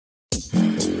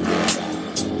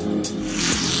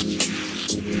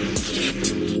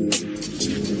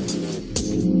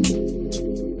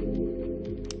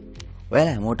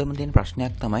ඔයාලා හැමෝටම තියෙන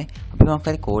ප්‍රශ්නයක් තමයි අපි මොකක්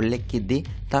හරි කෝල් එකක් ඉද්දී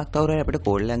තාක් කවුරු හරි අපිට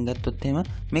කෝල් එකක් ගත්තොත් එහෙම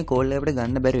මේ කෝල් එක අපිට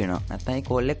ගන්න බැරි වෙනවා. නැත්නම් මේ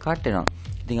කෝල් එක කට් වෙනවා.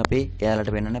 ඉතින් අපි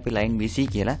එයාලට පෙන්නන්නේ අපි ලයින් BC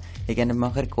කියලා. ඒ කියන්නේ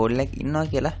මොකක් හරි කෝල් එකක් ඉන්නවා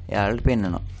කියලා එයාලට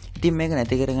පෙන්නනවා. ඉතින් මේක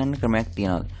නැති කරගන්න ක්‍රමයක්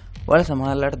තියෙනවා. ඔයාලා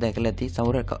සමහරවල්ලාට දැකලා ඇති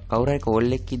කවුරු හරි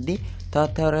කෝල් එකක් ඉද්දී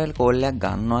තාත් කවුරු හරි කෝල් එකක්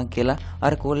ගන්නවා කියලා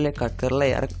අර කෝල් එක කට් කරලා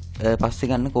අර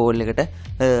පස්සේ ගන්න කෝල් එකට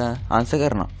ආන්සර්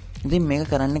කරනවා. ඉතින් මේක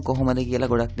කරන්නේ කොහොමද කියලා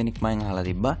ගොඩක් දෙනෙක් මම අහලා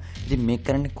තිබ්බා. ඉතින් මේක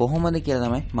කරන්නේ කොහොමද කියලා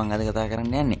තමයි මම අද කතා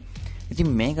කරන්න යන්නේ. ඉතින්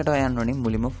මේකට යන්න ඕනේ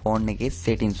මුලින්ම ෆෝන් එකේ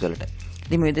settings වලට.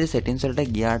 ඉතින් මේ විදිහට settings වලට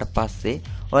ගියාට පස්සේ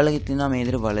ඔයාලගේ තියෙනවා මේ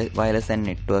විදිහට wireless and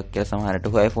network කියලා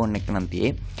සමහරට iPhone එක නම්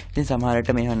තියෙයි. ඉතින්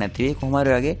සමහරට මේවා නැති වෙයි. කොහොම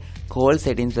හරි වගේ call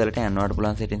settings වලට යන්නවට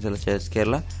පුළුවන්. settings වල search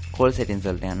කරලා call settings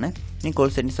වලට යන්න. මේ call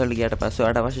settings වලට ගියාට පස්සේ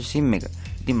ඔයාලට අවශ්‍ය SIM එක.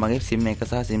 ඉතින් මගේ SIM එක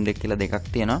සහ SIM දෙක කියලා දෙකක්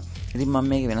තියෙනවා. ඉතින් මම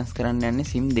මේක වෙනස් කරන්න යන්නේ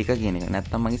SIM දෙක කියන එක.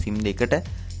 නැත්නම් මගේ SIM දෙකට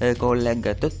call එකක්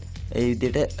ගත්තොත් ඒ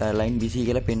විදිහට line BC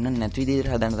කියලා පෙන්වන්න නැති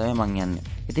විදිහට හදන්න තමයි මම යන්නේ.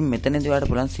 ඉතින් මෙතනදී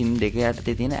ඔයාලට පුළුවන් SIM දෙක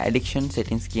යටතේ තියෙන addiction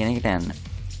settings කියන එකට යන්න.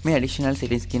 මේ additional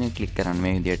settings කියන එක click කරන්න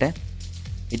මේ විදිහට.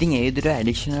 ඉතින් ඒ විදිහට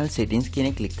additional settings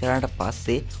කියන එක click කරාට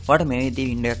පස්සේ ඔයාලට මේ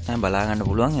විදිහේ window එකක් තමයි බලා ගන්න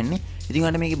පුළුවන් වෙන්නේ. ඉතින්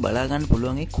ඔයාලට මේකේ බලා ගන්න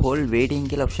පුළුවන් ඒ call waiting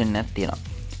කියලා option එකක් තියෙනවා.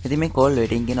 ඉතින් මේ call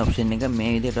waiting කියන option එක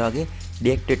මේ විදිහට වගේ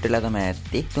deactivate වෙලා තමයි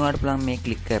ඇත්තේ. ඉතින් ඔයාලට පුළුවන් මේ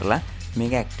click කරලා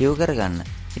මේක active කරගන්න.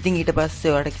 ඉතින් ඊට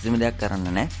පස්සේ ඔයාලට කිසිම දෙයක් කරන්න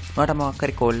නැහැ. ඔයාලට මොකක්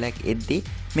හරි call එකක් එද්දී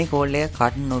මේ call එක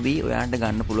කට් නොවි ඔයාලට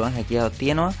ගන්න පුළුවන් හැකියාවක්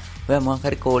තියෙනවා. ඔයා මොකක්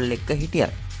හරි call එකක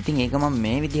හිටියත්. ඉතින් ඒක මම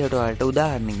මේ විදිහට ඔයාලට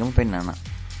උදාහරණයකින් පෙන්නනවා.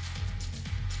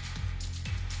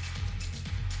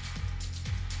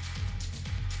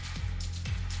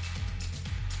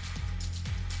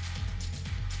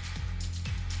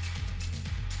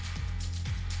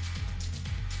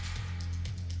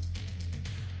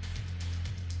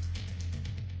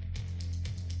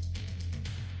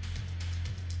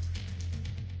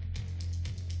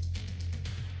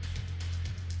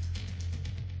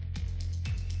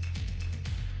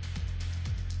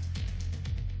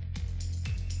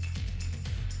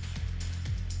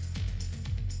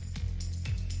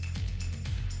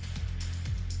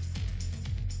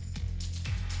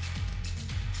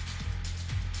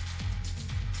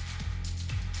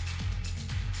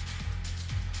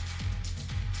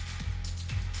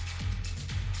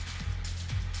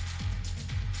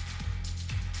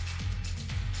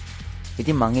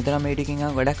 ඉතින් මං හිතනවා මේ ටිකෙන්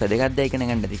ගොඩක් වැදගත් දෙයක් ඉගෙන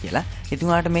ගන්න ඇති කියලා.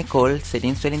 ඉතින් ඔයාලට මේ call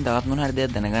settings වලින් තවත් මොන හරි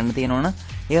දෙයක් දැනගන්න තියෙනවා නම්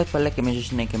ඒවත් පල්ලෙ comment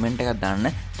section එකේ comment එකක් දාන්න.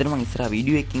 එතන මං ඉස්සරහ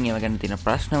වීඩියෝ එකකින් ඒව ගැන තියෙන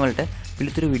ප්‍රශ්න වලට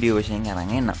පිළිතුරු වීඩියෝ වශයෙන්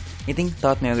අරන් එන්නම්. ඉතින්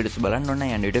තවත් මේ වගේ videos බලන්න ඕන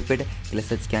නම් යන්න YouTube එකට කියලා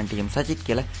search කරන්න ටීම් Sachith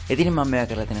කියලා. ඉතින් මම මේවා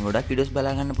කරලා තියෙන ගොඩක් videos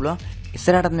බලා ගන්න පුළුවන්.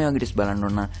 ඉස්සරහටත් මේ වගේ videos බලන්න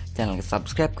ඕන නම් channel එක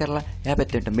subscribe කරලා එහා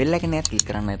පැත්තේ bell icon එකත් click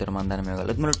කරන්න. ඒතර මම දාන මේ වගේ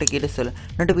අලුත්ම ලොට් videos වල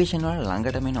notification වල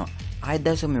ළඟටම එනවා. ආයෙත්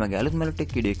දැසෝ මේ වගේ අලුත්ම ලොට්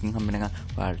video එකකින් හම්බ වෙනකන්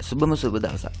ඔයාලට සුබම සුබ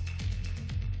දවසක්.